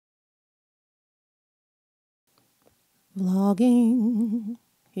Vlogging.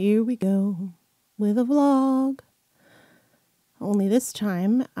 Here we go with a vlog. Only this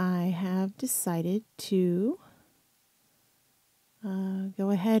time I have decided to go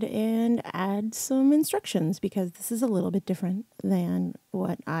ahead and add some instructions because this is a little bit different than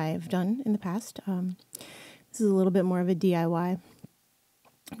what I've done in the past. This is a little bit more of a DIY.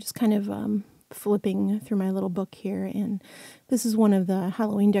 I'm just kind of flipping through my little book here, and this is one of the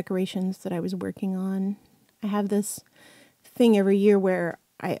Halloween decorations that I was working on. I have this thing every year where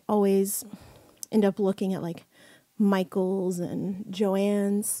I always end up looking at like Michael's and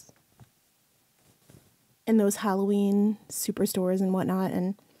Joann's and those Halloween superstores and whatnot,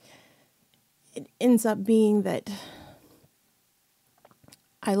 and it ends up being that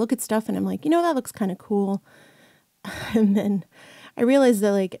I look at stuff and I'm like, that looks kind of cool. And then I realize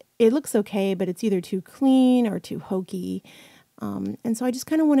that like it looks okay, but it's either too clean or too hokey. And so I just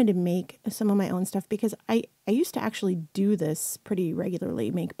kind of wanted to make some of my own stuff because I used to actually do this pretty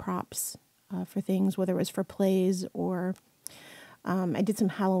regularly, make props for things, whether it was for plays or I did some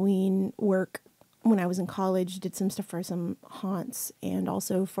Halloween work when I was in college, did some stuff for some haunts and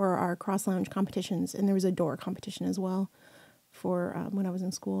also for our cross lounge competitions. And there was a door competition as well for when I was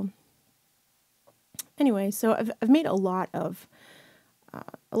in school. Anyway, so I've made a lot of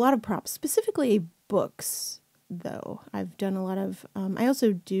props, specifically books. Though I've done a lot of, I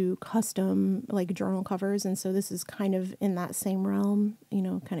also do custom like journal covers, and so this is kind of in that same realm,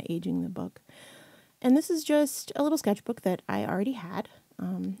 kind of aging the book. And this is just a little sketchbook that I already had,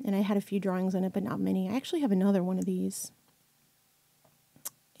 and I had a few drawings on it, but not many. I actually have another one of these,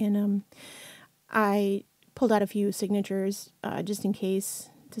 and I pulled out a few signatures just in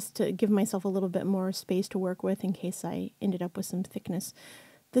case, just to give myself a little bit more space to work with in case I ended up with some thickness.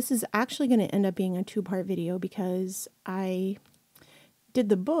 This is actually going to end up being a two-part video because I did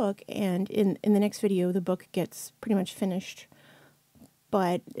the book, and in the next video the book gets pretty much finished.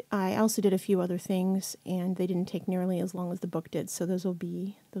 But I also did a few other things, and they didn't take nearly as long as the book did, so those will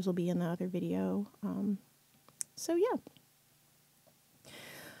be in the other video. So yeah,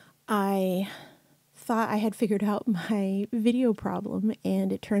 I thought I had figured out my video problem,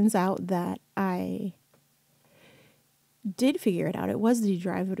 and it turns out that I did figure it out. It was the D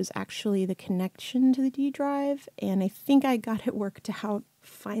drive. It was actually the connection to the D drive, and I think I got it worked out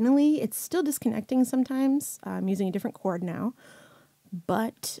finally. It's still disconnecting sometimes. I'm using a different cord now,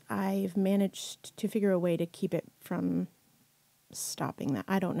 but I've managed to figure a way to keep it from stopping that.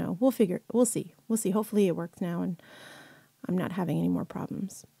 I don't know. We'll see. Hopefully it works now and I'm not having any more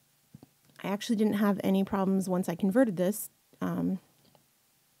problems. I actually didn't have any problems once I converted this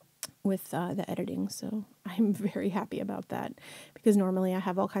with the editing, so I'm very happy about that, because normally I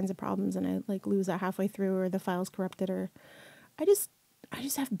have all kinds of problems and I like lose that halfway through, or the file's corrupted, or I just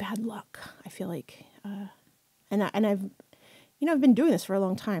have bad luck, I feel like, and I've been doing this for a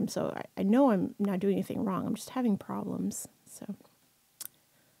long time, so I know I'm not doing anything wrong. I'm just having problems. So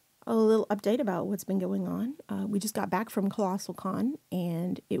a little update about what's been going on. We just got back from Colossal Con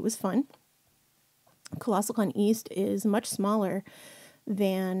and it was fun. Colossal Con East is much smaller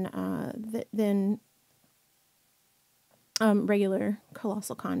than regular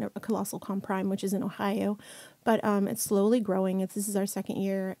Colossal Con Prime, which is in Ohio, but it's slowly growing. This is our second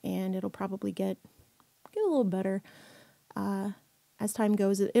year, and it'll probably get a little better as time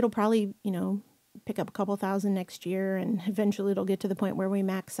goes. It'll probably pick up a couple thousand next year, and eventually it'll get to the point where we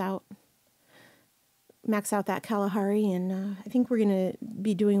max out that Kalahari, and I think we're gonna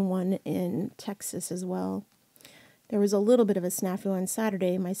be doing one in Texas as well. There was a little bit of a snafu on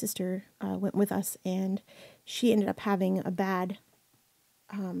Saturday. My sister went with us, and she ended up having a bad,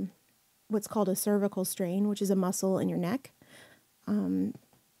 what's called a cervical strain, which is a muscle in your neck. And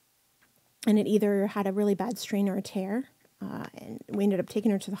it either had a really bad strain or a tear. And we ended up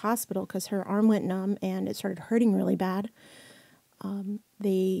taking her to the hospital because her arm went numb and it started hurting really bad.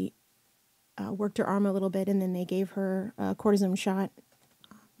 They worked her arm a little bit, and then they gave her a cortisone shot,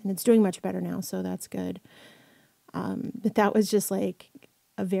 and it's doing much better now, so that's good. But that was just like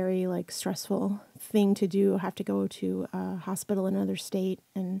a very like stressful thing to do, have to go to a hospital in another state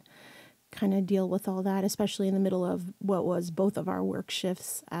and kind of deal with all that, especially in the middle of what was both of our work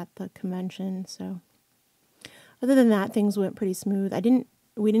shifts at the convention. So other than that, things went pretty smooth.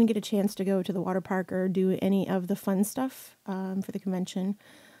 We didn't get a chance to go to the water park or do any of the fun stuff for the convention.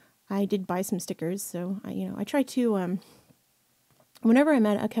 I did buy some stickers, so I try to whenever I'm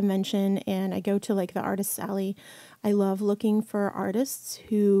at a convention and I go to like the artist's alley, I love looking for artists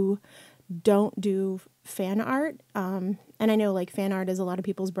who don't do fan art. And I know like fan art is a lot of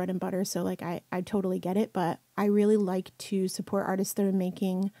people's bread and butter, so like I totally get it, but I really like to support artists that are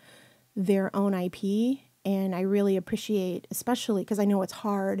making their own IP And I really appreciate, especially because I know it's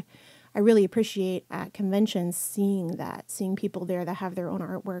hard, I really appreciate at conventions seeing people there that have their own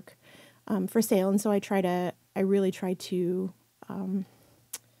artwork for sale. And so I really try to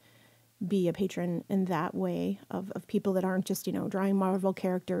be a patron in that way of people that aren't just, drawing Marvel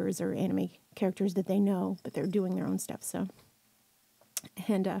characters or anime characters that they know, but they're doing their own stuff. So,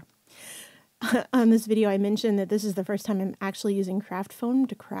 and on this video, I mentioned that this is the first time I'm actually using craft foam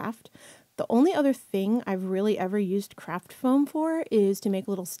to craft. The only other thing I've really ever used craft foam for is to make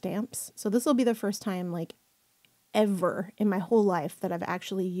little stamps. So this will be the first time, like, ever in my whole life that I've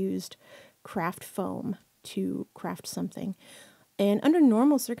actually used craft foam to craft something. And under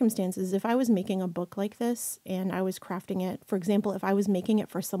normal circumstances, if I was making a book like this and I was crafting it, for example, if I was making it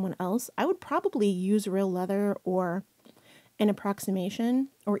for someone else, I would probably use real leather or an approximation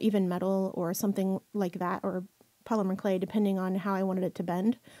or even metal or something like that, or polymer clay, depending on how I wanted it to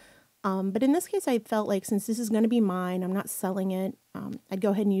bend. But in this case, I felt like since this is going to be mine, I'm not selling it, I'd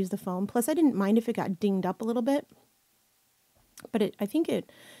go ahead and use the foam. Plus, I didn't mind if it got dinged up a little bit, but I think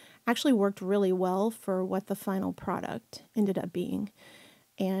it actually worked really well for what the final product ended up being.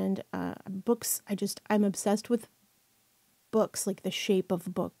 And books, I'm obsessed with books, like the shape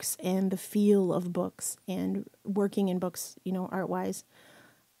of books and the feel of books and working in books, art-wise,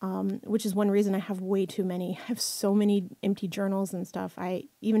 which is one reason I have way too many. I have so many empty journals and stuff. I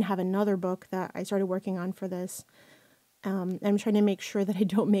even have another book that I started working on for this. I'm trying to make sure that I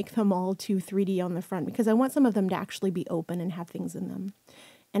don't make them all too 3D on the front because I want some of them to actually be open and have things in them.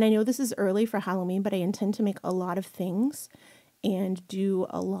 And I know this is early for Halloween, but I intend to make a lot of things and do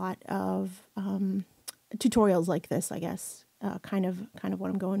a lot of tutorials like this, I guess. Kind of what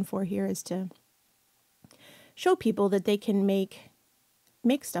I'm going for here is to show people that they can make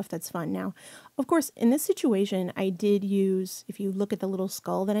stuff that's fun. Now, of course, in this situation, I did use, if you look at the little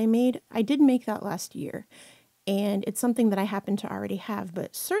skull that I made, I did make that last year. And it's something that I happen to already have.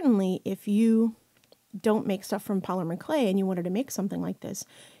 But certainly, if you don't make stuff from polymer clay and you wanted to make something like this,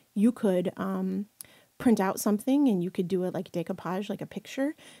 you could print out something and you could do it like decoupage, like a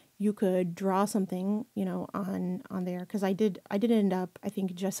picture. You could draw something, on there, because I did end up, I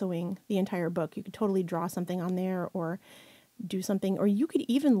think, gessoing the entire book. You could totally draw something on there or do something, or you could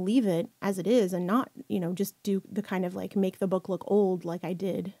even leave it as it is and not, just do the kind of like make the book look old like I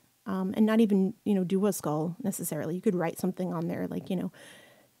did, and not even, do a skull necessarily. You could write something on there like,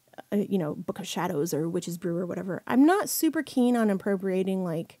 Book of Shadows or Witch's Brew or whatever. I'm not super keen on appropriating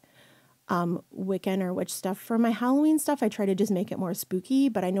like Wiccan or witch stuff. For my Halloween stuff, I try to just make it more spooky,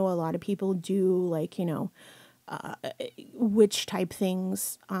 but I know a lot of people do like, witch type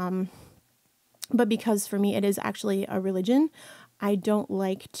things. But because for me it is actually a religion, I don't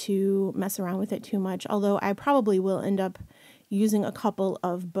like to mess around with it too much, although I probably will end up using a couple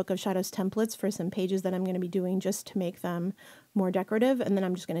of Book of Shadows templates for some pages that I'm going to be doing just to make them more decorative, and then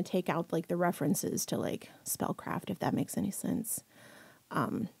I'm just going to take out like the references to like spellcraft, if that makes any sense.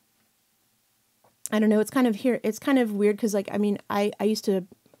 I don't know, it's kind of weird because like, I mean, I used to,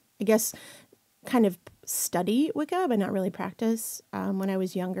 I guess, kind of study Wicca, but not really practice when I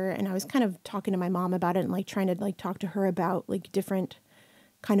was younger, and I was kind of talking to my mom about it and like trying to like talk to her about like different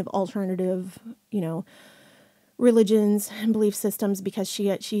kind of alternative, religions and belief systems, because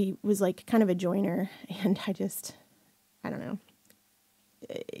she was like kind of a joiner, and I don't know.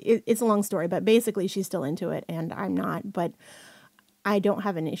 It's a long story, but basically she's still into it and I'm not, but I don't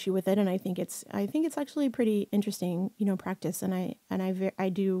have an issue with it, and I think it's actually a pretty interesting, practice, and I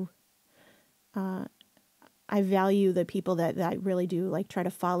value the people that really do like try to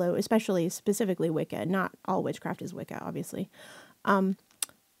follow, especially specifically Wicca. Not all witchcraft is Wicca, obviously.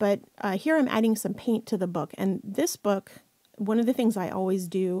 But here I'm adding some paint to the book, and this book, one of the things I always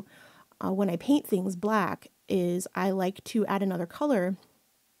do when I paint things black is I like to add another color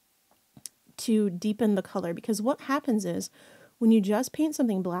to deepen the color, because what happens is when you just paint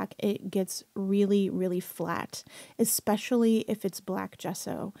something black, it gets really, really flat, especially if it's black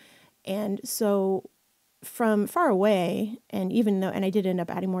gesso. And so from far away, and I did end up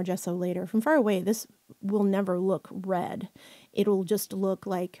adding more gesso later, from far away, this will never look red. It'll just look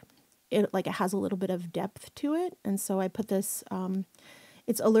like it has a little bit of depth to it. And so I put this,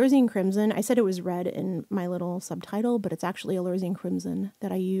 it's Alerzian Crimson. I said it was red in my little subtitle, but it's actually Alerzian Crimson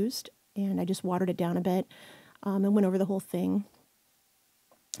that I used. And I just watered it down a bit and went over the whole thing.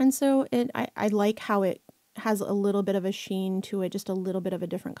 And so I like how it has a little bit of a sheen to it, just a little bit of a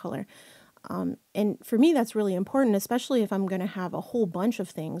different color. And for me, that's really important, especially if I'm going to have a whole bunch of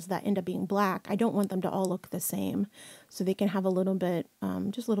things that end up being black. I don't want them to all look the same, so they can have a little bit,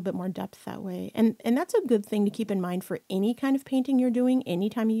 just a little bit more depth that way. And that's a good thing to keep in mind for any kind of painting you're doing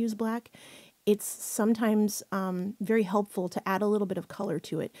anytime you use black, it's sometimes very helpful to add a little bit of color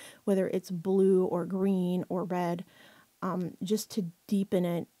to it, whether it's blue or green or red, just to deepen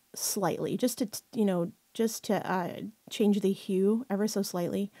it slightly, just to, just to change the hue ever so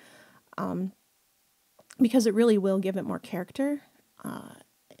slightly, because it really will give it more character,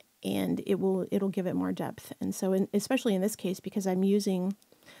 and it'll give it more depth. And so, especially in this case, because I'm using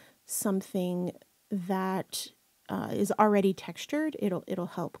something that is already textured, it'll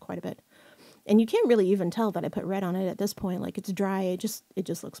help quite a bit. And you can't really even tell that I put red on it at this point. Like, it's dry, it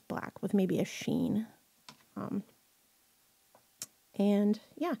just looks black with maybe a sheen. And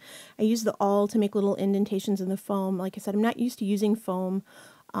yeah, I use the awl to make little indentations in the foam. Like I said, I'm not used to using foam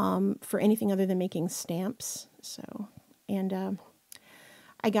for anything other than making stamps. So, and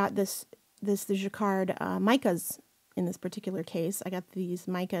I got the Jacquard micas in this particular case. I got these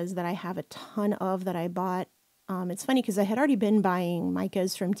micas that I have a ton of that I bought. It's funny because I had already been buying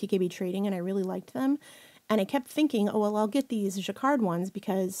micas from TKB Trading and I really liked them. And I kept thinking, oh, well, I'll get these Jacquard ones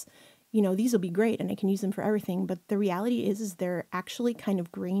because, these will be great and I can use them for everything. But the reality is they're actually kind of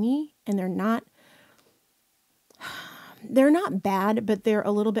grainy, and they're not bad, but they're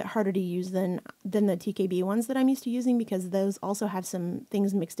a little bit harder to use than the TKB ones that I'm used to using, because those also have some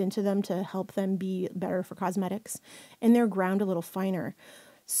things mixed into them to help them be better for cosmetics, and they're ground a little finer.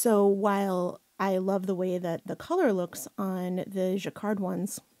 So while I love the way that the color looks on the Jacquard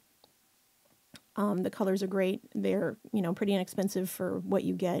ones, the colors are great. They're, pretty inexpensive for what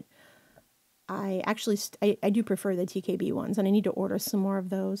you get. I actually, I do prefer the TKB ones, and I need to order some more of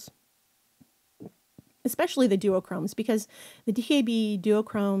those. Especially the duochromes, because the TKB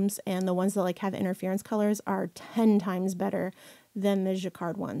duochromes and the ones that like have interference colors are 10 times better than the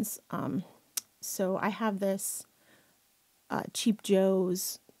Jacquard ones. So I have this Cheap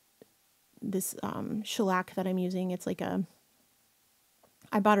Joe's, this shellac that I'm using. It's like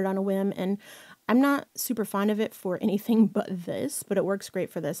I bought it on a whim, and I'm not super fond of it for anything but this, but it works great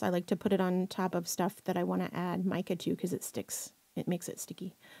for this. I like to put it on top of stuff that I want to add mica to because it sticks. It makes it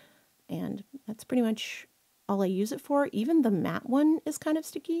sticky. And that's pretty much all I use it for. Even the matte one is kind of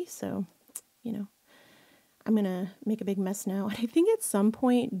sticky, so, I'm going to make a big mess now. And I think at some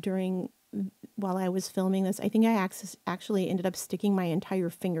point while I was filming this, I think I actually ended up sticking my entire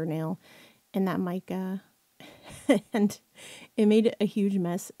fingernail in that mica, and it made a huge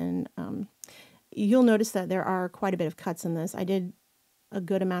mess. And you'll notice that there are quite a bit of cuts in this. I did a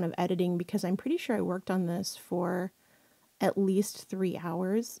good amount of editing because I'm pretty sure I worked on this for at least 3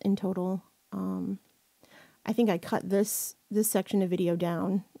 hours in total. I think I cut this section of video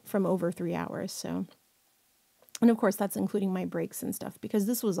down from over 3 hours. So, and of course that's including my breaks and stuff, because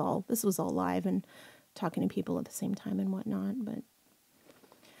this was all live and talking to people at the same time and whatnot. But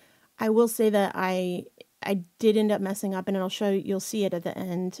I will say that I did end up messing up, and you'll see it at the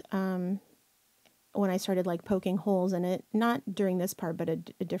end. When I started like poking holes in it, not during this part, but a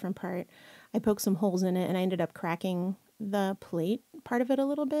different part, I poked some holes in it and I ended up cracking the plate part of it a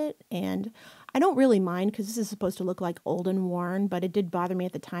little bit. And I don't really mind because this is supposed to look like old and worn, but it did bother me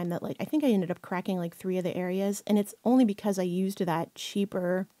at the time that I think I ended up cracking like 3 of the areas, and it's only because I used that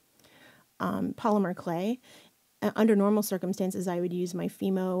cheaper polymer clay. Under normal circumstances, I would use my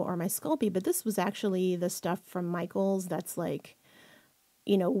Fimo or my Sculpey, but this was actually the stuff from Michaels that's like,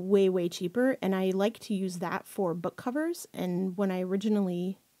 way, way cheaper. And I like to use that for book covers. And when I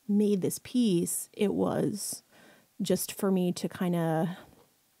originally made this piece, it was just for me to kind of,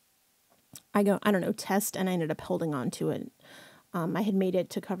 I don't know, test, and I ended up holding on to it. I had made it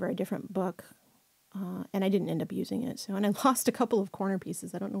to cover a different book, and I didn't end up using it. So, and I lost a couple of corner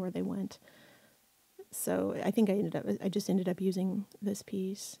pieces. I don't know where they went. So I think I just ended up using this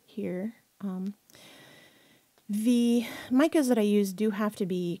piece here. The micas that I use do have to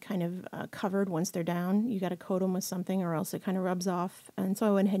be kind of covered once they're down. You got to coat them with something or else it kind of rubs off. And so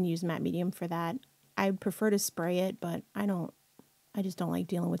I went ahead and used matte medium for that. I prefer to spray it, but I just don't like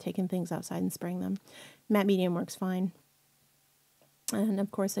dealing with taking things outside and spraying them. Matte medium works fine. And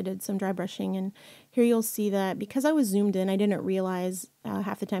of course I did some dry brushing, and here you'll see that because I was zoomed in, I didn't realize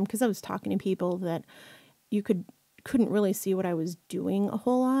half the time, because I was talking to people, that you couldn't really see what I was doing a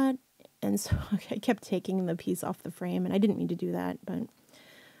whole lot. And so I kept taking the piece off the frame, and I didn't mean to do that, but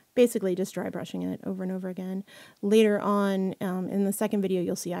basically just dry brushing it over and over again. Later on, in the second video,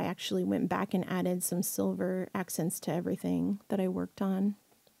 you'll see I actually went back and added some silver accents to everything that I worked on.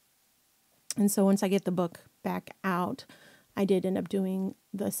 And so once I get the book back out, I did end up doing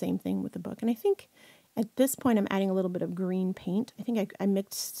the same thing with the book. And I think at this point I'm adding a little bit of green paint. I think I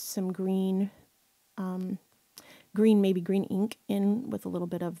mixed some green green, maybe green ink in with a little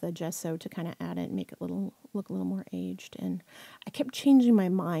bit of the gesso to kind of add it and make it look a little more aged. And I kept changing my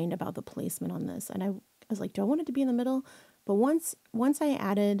mind about the placement on this. And I was like, do I want it to be in the middle? But once I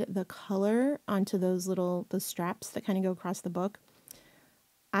added the color onto those straps that kind of go across the book,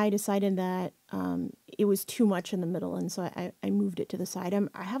 I decided that it was too much in the middle. And so I moved it to the side.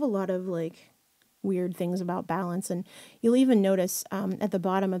 I have a lot of like weird things about balance. And you'll even notice at the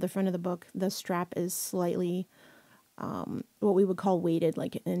bottom of the front of the book, the strap is slightly what we would call weighted,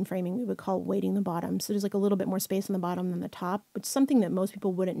 like in framing, we would call weighting the bottom. So there's like a little bit more space on the bottom than the top, which is something that most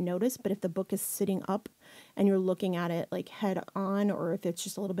people wouldn't notice. But if the book is sitting up and you're looking at it like head on, or if it's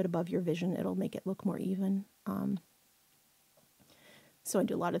just a little bit above your vision, it'll make it look more even. So I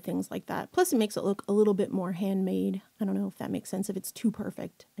do a lot of things like that. Plus it makes it look a little bit more handmade. I don't know if that makes sense, if it's too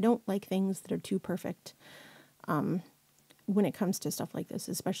perfect. I don't like things that are too perfect when it comes to stuff like this,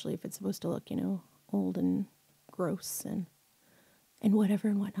 especially if it's supposed to look, old and gross and whatever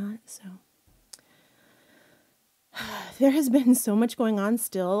and whatnot. So there has been so much going on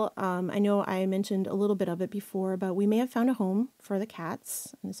still. I know I mentioned a little bit of it before, but we may have found a home for the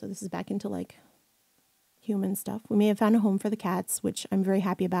cats. And so this is back into like human stuff. We may have found a home for the cats, which I'm very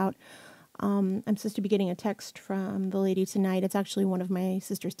happy about. I'm supposed to be getting a text from the lady tonight. It's actually one of my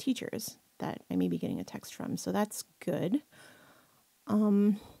sister's teachers that I may be getting a text from. So that's good.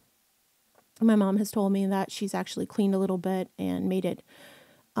 My mom has told me that she's actually cleaned a little bit and made it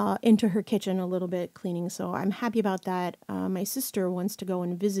into her kitchen a little bit cleaning. So I'm happy about that. My sister wants to go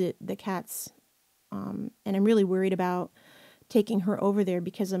and visit the cats. And I'm really worried about taking her over there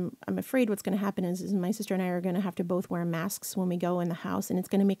because I'm afraid what's going to happen is my sister and I are going to have to both wear masks when we go in the house, and it's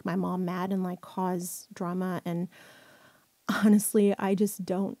going to make my mom mad and like cause drama. And honestly, I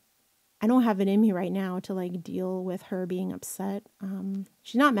don't have it in me right now to like deal with her being upset.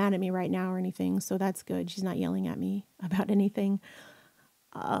 She's not mad at me right now or anything, so that's good. She's not yelling at me about anything.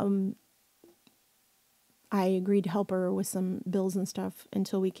 I agreed to help her with some bills and stuff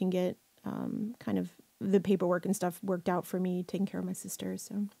until we can get kind of the paperwork and stuff worked out for me taking care of my sister.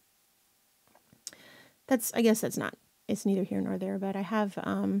 So I guess it's neither here nor there, but I have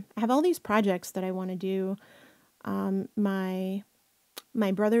all these projects that I want to do.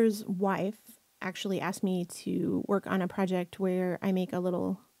 My brother's wife actually asked me to work on a project where I make a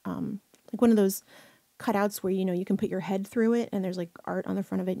little, like one of those cutouts where, you can put your head through it and there's like art on the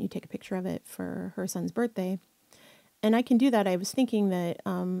front of it and you take a picture of it for her son's birthday. And I can do that. I was thinking that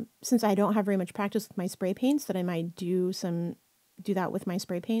since I don't have very much practice with my spray paints, that I might do that with my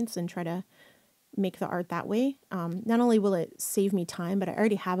spray paints and try to make the art that way. Not only will it save me time, but I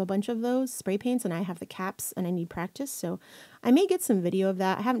already have a bunch of those spray paints and I have the caps and I need practice. So I may get some video of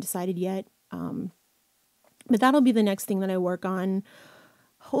that. I haven't decided yet. But that'll be the next thing that I work on.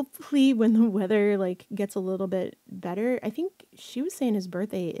 Hopefully when the weather like gets a little bit better. I think she was saying his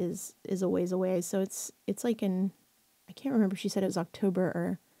birthday is a ways away. So it's like I can't remember if she said it was October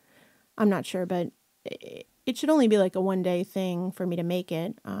or I'm not sure, but it should only be like a one-day thing for me to make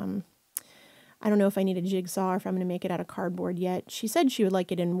it. I don't know if I need a jigsaw or if I'm going to make it out of cardboard yet. She said she would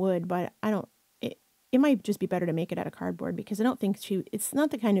like it in wood, but it might just be better to make it out of cardboard because I don't think it's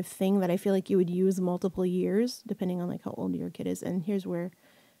not the kind of thing that I feel like you would use multiple years depending on like how old your kid is. And here's where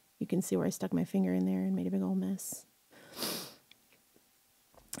you can see where I stuck my finger in there and made a big old mess.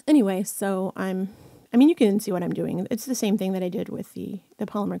 Anyway, so you can see what I'm doing. It's the same thing that I did with the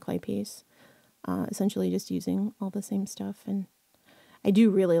polymer clay piece. Essentially just using all the same stuff. And I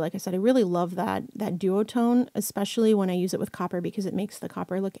do really, like I said, I really love that duotone, especially when I use it with copper because it makes the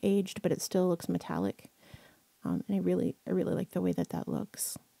copper look aged, but it still looks metallic. And I really like the way that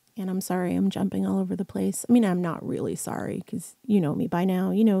looks. And I'm sorry I'm jumping all over the place. I mean, I'm not really sorry because you know me by now.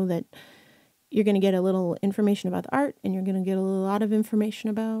 You know that you're going to get a little information about the art and you're going to get a lot of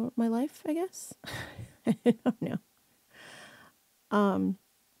information about my life, I guess. I don't know.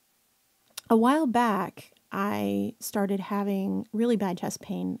 A while back, I started having really bad chest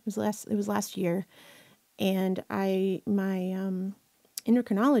pain. It was last year, and my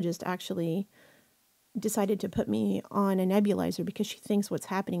endocrinologist actually decided to put me on a nebulizer because she thinks what's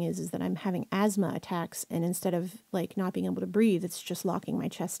happening is that I'm having asthma attacks, and instead of like not being able to breathe, it's just locking my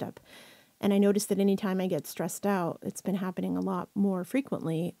chest up. And I noticed that anytime I get stressed out, it's been happening a lot more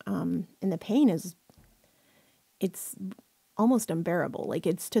frequently, and the pain it's almost unbearable. Like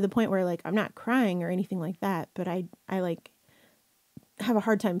it's to the point where like I'm not crying or anything like that, but I like have a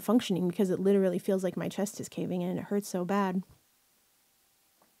hard time functioning because it literally feels like my chest is caving in and it hurts so bad.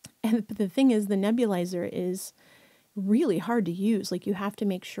 And the thing is, the nebulizer is really hard to use. Like you have to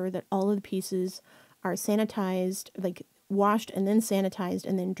make sure that all of the pieces are sanitized, like washed and then sanitized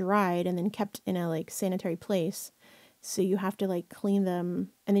and then dried and then kept in a like sanitary place. So you have to like clean them,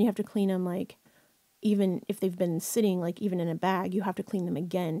 and then you have to clean them like, even if they've been sitting like even in a bag, you have to clean them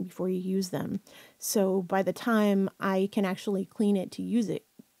again before you use them. So by the time I can actually clean it to use it,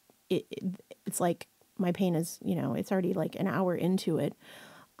 it's like my pain is, it's already like an hour into it.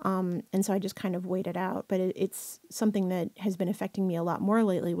 And so I just kind of wait it out. But it's something that has been affecting me a lot more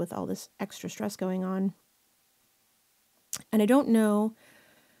lately with all this extra stress going on. And I don't know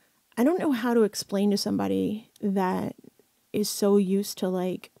how to explain to somebody that is so used to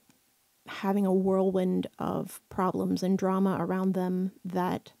like having a whirlwind of problems and drama around them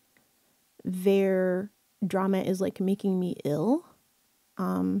that their drama is like making me ill.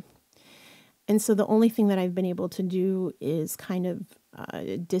 And so the only thing that I've been able to do is kind of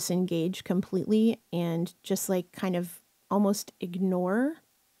disengage completely and just like kind of almost ignore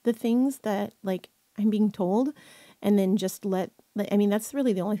the things that like I'm being told, and then just I mean, that's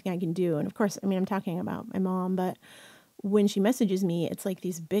really the only thing I can do. And of course, I mean, I'm talking about my mom, but when she messages me, it's like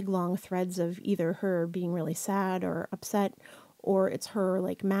these big long threads of either her being really sad or upset, or it's her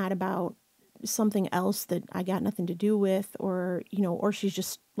like mad about something else that I got nothing to do with, or, or she's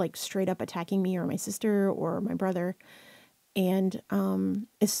just like straight up attacking me or my sister or my brother. And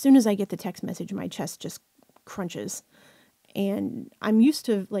as soon as I get the text message, my chest just crunches. And I'm used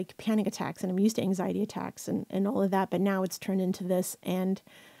to like panic attacks, and I'm used to anxiety attacks and all of that. But now it's turned into this, and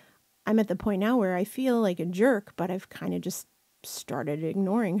I'm at the point now where I feel like a jerk, but I've kind of just started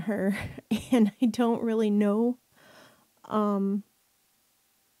ignoring her and I don't really know. And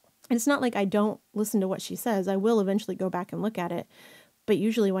it's not like I don't listen to what she says. I will eventually go back and look at it. But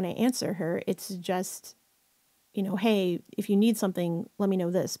usually when I answer her, it's just, hey, if you need something, let me know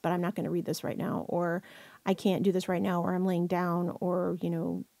this, but I'm not going to read this right now. Or I can't do this right now, or I'm laying down, or,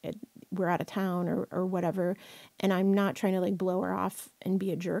 we're out of town or whatever. And I'm not trying to like blow her off and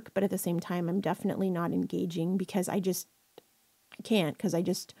be a jerk. But at the same time, I'm definitely not engaging because I can't, because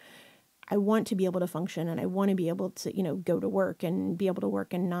I want to be able to function, and I want to be able to, go to work and be able to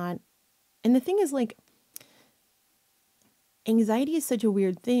work and not. And the thing is, like, anxiety is such a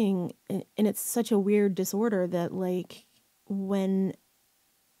weird thing, and it's such a weird disorder that, like, when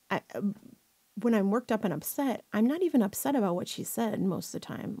I'm worked up and upset, I'm not even upset about what she said most of the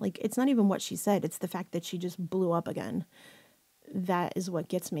time. Like, it's not even what she said. It's the fact that she just blew up again. That is what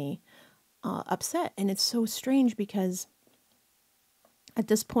gets me upset. And it's so strange because at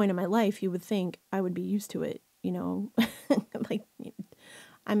this point in my life, you would think I would be used to it, like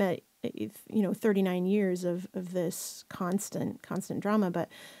I'm at, 39 years of this constant drama, but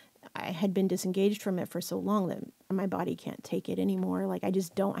I had been disengaged from it for so long that my body can't take it anymore. Like I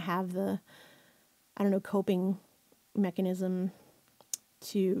just don't have the, coping mechanism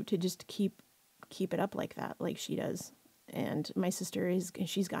to just keep it up like that, like she does. And my sister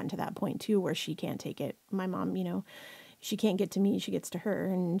she's gotten to that point too, where she can't take it. My mom, she can't get to me, she gets to her,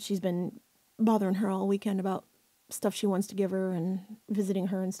 and she's been bothering her all weekend about stuff she wants to give her and visiting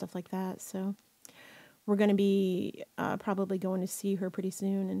her and stuff like that. So we're going to be probably going to see her pretty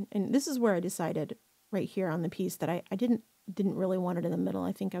soon. And this is where I decided right here on the piece that I didn't really want it in the middle.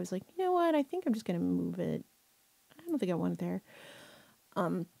 I think I was like, you know what? I think I'm just going to move it. I don't think I want it there.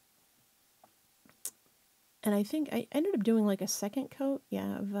 And I think I ended up doing like a second coat,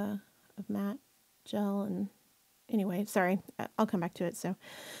 of matte gel. And anyway, sorry, I'll come back to it. So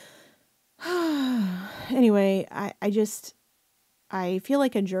anyway, I feel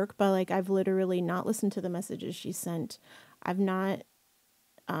like a jerk, but like I've literally not listened to the messages she sent. I've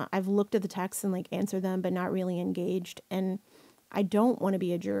looked at the texts and like answered them, but not really engaged. And I don't want to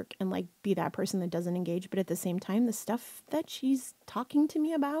be a jerk and like be that person that doesn't engage. But at the same time, the stuff that she's talking to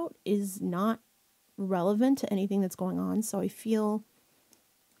me about is not relevant to anything that's going on. So I feel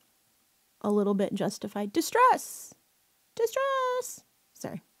a little bit justified. Distress.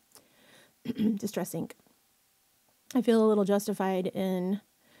 Sorry. Distress Inc. I feel a little justified in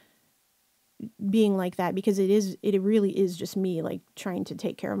being like that because it really is just me like trying to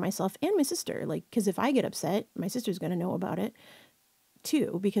take care of myself and my sister. Like, because if I get upset, my sister's going to know about it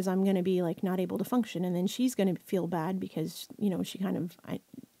too, because I'm going to be like not able to function. And then she's going to feel bad because, she kind of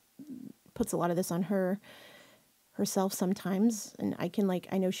puts a lot of this on herself sometimes. And I can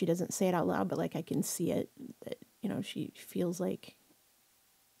I know she doesn't say it out loud, but like I can see it, that, she feels like,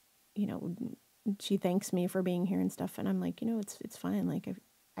 she thanks me for being here and stuff. And I'm like, it's fine. Like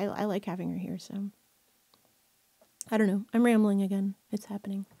I like having her here. So I don't know. I'm rambling again. It's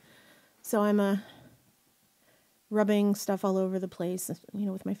happening. So I'm rubbing stuff all over the place,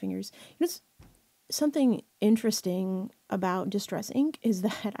 with my fingers. It's something interesting about Distress Ink is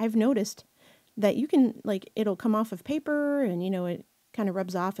that I've noticed that you can it'll come off of paper and, kind of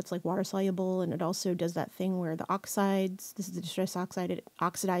rubs off. It's like water soluble, and it also does that thing where the oxides, this is the distress oxide, it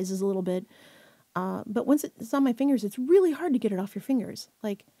oxidizes a little bit. But once it's on my fingers, it's really hard to get it off your fingers.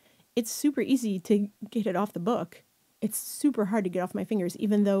 Like, it's super easy to get it off the book. It's super hard to get off my fingers,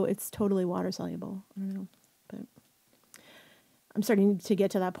 even though it's totally water soluble. I don't know, but I'm starting to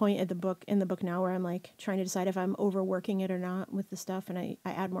get to that point in the book now where I'm like trying to decide if I'm overworking it or not with the stuff, and I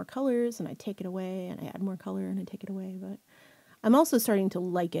add more colors and I take it away, and I add more color and I take it away. But I'm also starting to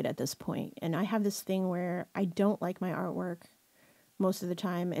like it at this point, and I have this thing where I don't like my artwork most of the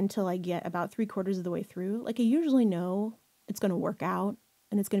time until I get about 3/4 of the way through. Like, I usually know it's going to work out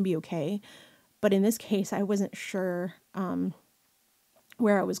and it's going to be okay. But in this case, I wasn't sure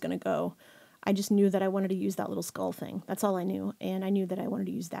where I was going to go. I just knew that I wanted to use that little skull thing. That's all I knew. And I knew that I wanted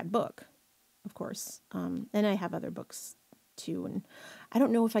to use that book, of course. And I have other books too. And I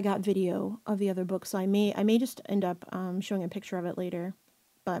don't know if I got video of the other books, so I may just end up showing a picture of it later.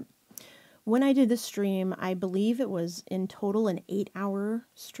 But when I did this stream, I believe it was in total an 8-hour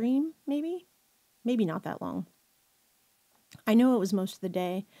stream, maybe not that long. I know it was most of the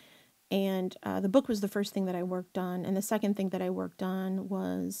day, and the book was the first thing that I worked on, and the second thing that I worked on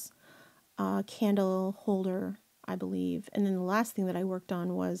was a candle holder, I believe, and then the last thing that I worked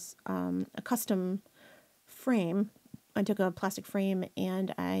on was a custom frame. I took a plastic frame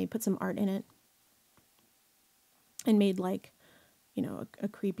and I put some art in it and made, like, you know, a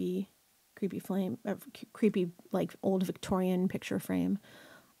creepy flame, creepy, like, old Victorian picture frame.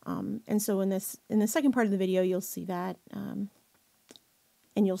 And so in the second part of the video, you'll see that, and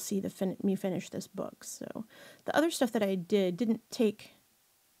you'll see me finish this book. So the other stuff that I didn't take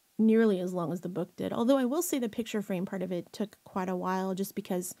nearly as long as the book did. Although I will say the picture frame part of it took quite a while, just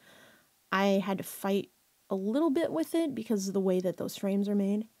because I had to fight a little bit with it because of the way that those frames are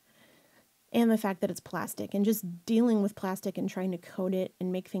made. And the fact that it's plastic, and just dealing with plastic and trying to coat it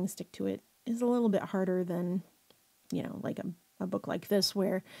and make things stick to it is a little bit harder than, you know, like a book like this,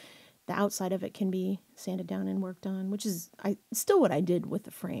 where the outside of it can be sanded down and worked on, which is still what I did with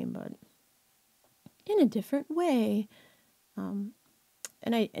the frame, but in a different way.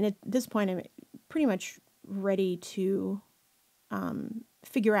 And at this point, I'm pretty much ready to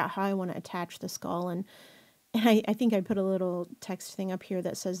figure out how I want to attach the skull. And I think I put a little text thing up here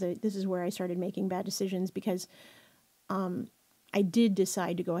that says that this is where I started making bad decisions, because I did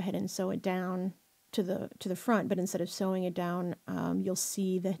decide to go ahead and sew it down to the front, but instead of sewing it down, you'll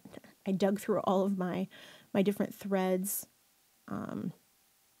see that I dug through all of my different threads.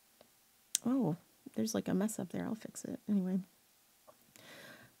 Oh, there's like a mess up there. I'll fix it anyway.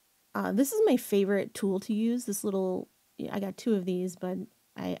 This is my favorite tool to use. This little, I got 2 of these, but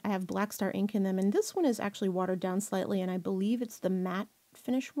I have Black Star ink in them, and this one is actually watered down slightly, and I believe it's the matte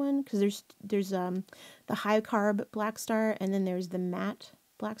finish one, because there's the high carb Black Star, and then there's the matte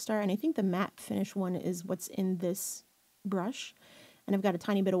Black Star, and I think the matte finish one is what's in this brush, and I've got a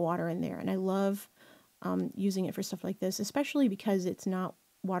tiny bit of water in there, and I love using it for stuff like this, especially because it's not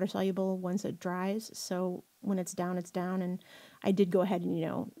water soluble once it dries. So when it's down, and I did go ahead and, you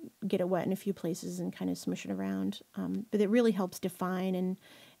know, get it wet in a few places and kind of smush it around. But it really helps define and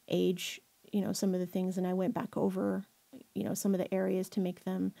age, you know, some of the things. And I went back over, you know, some of the areas to make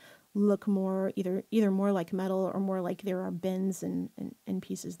them look more either more like metal or more like there are bends and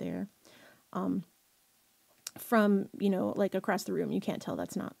pieces there. From, you know, like across the room, you can't tell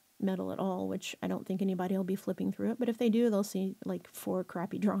that's not metal at all, which I don't think anybody will be flipping through it, but if they do, they'll see like 4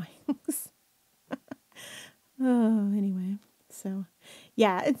 crappy drawings. Oh, anyway, so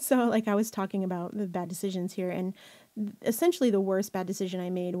yeah, and so like I was talking about the bad decisions here, and essentially the worst bad decision I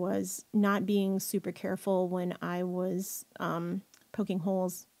made was not being super careful when I was poking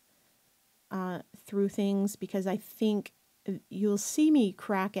holes through things, because I think you'll see me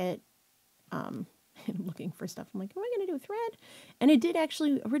crack it looking for stuff. I'm like, am I going to do thread? And I did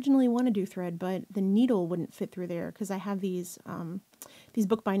actually originally want to do thread, but the needle wouldn't fit through there, because I have these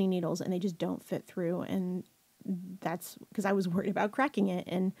bookbinding needles and they just don't fit through. And that's because I was worried about cracking it,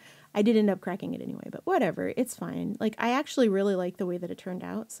 and I did end up cracking it anyway, but whatever, it's fine. Like, I actually really like the way that it turned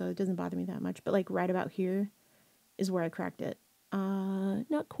out, so it doesn't bother me that much. But like right about here is where I cracked it.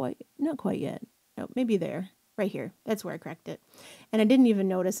 Not quite yet. No, maybe there. Right here. That's where I cracked it. And I didn't even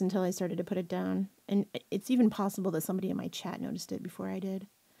notice until I started to put it down. And it's even possible that somebody in my chat noticed it before I did.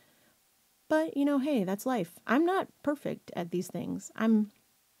 But, you know, hey, that's life. I'm not perfect at these things.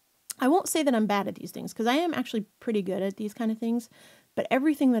 I won't say that I'm bad at these things, because I am actually pretty good at these kind of things. But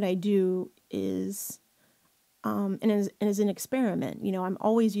everything that I do is is an experiment. You know, I'm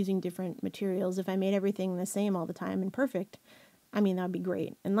always using different materials. If I made everything the same all the time and perfect, I mean, that would be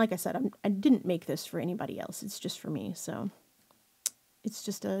great. And like I said, I didn't make this for anybody else. It's just for me. So it's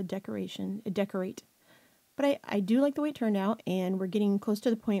just a decoration, a decorate. But I do like the way it turned out, and we're getting close to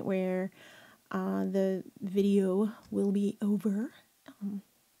the point where the video will be over.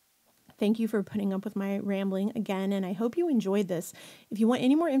 Thank you for putting up with my rambling again, and I hope you enjoyed this. If you want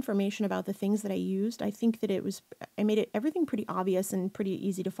any more information about the things that I used, I think that I made everything pretty obvious and pretty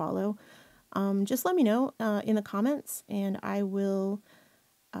easy to follow. Just let me know in the comments, and I'll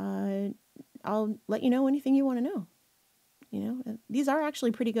let you know anything you want to know. You know, these are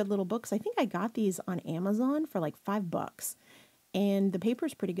actually pretty good little books. I think I got these on Amazon for like $5, and the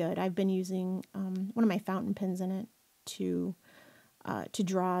paper's pretty good. I've been using one of my fountain pens in it to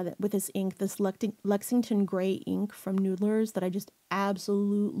draw with this ink, this Lexington Gray ink from Noodlers that I just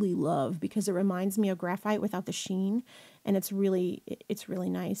absolutely love because it reminds me of graphite without the sheen, and it's really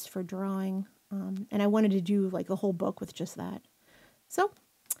nice for drawing. And I wanted to do like a whole book with just that. So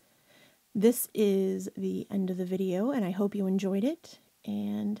this is the end of the video, and I hope you enjoyed it.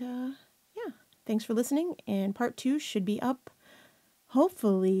 And yeah, thanks for listening. And part 2 should be up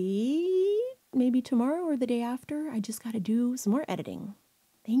hopefully maybe tomorrow or the day after. I just got to do some more editing.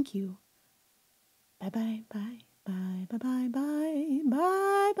 Thank you. Bye-bye, bye, bye, bye, bye, bye,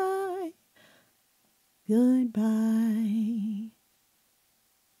 bye, bye. Goodbye.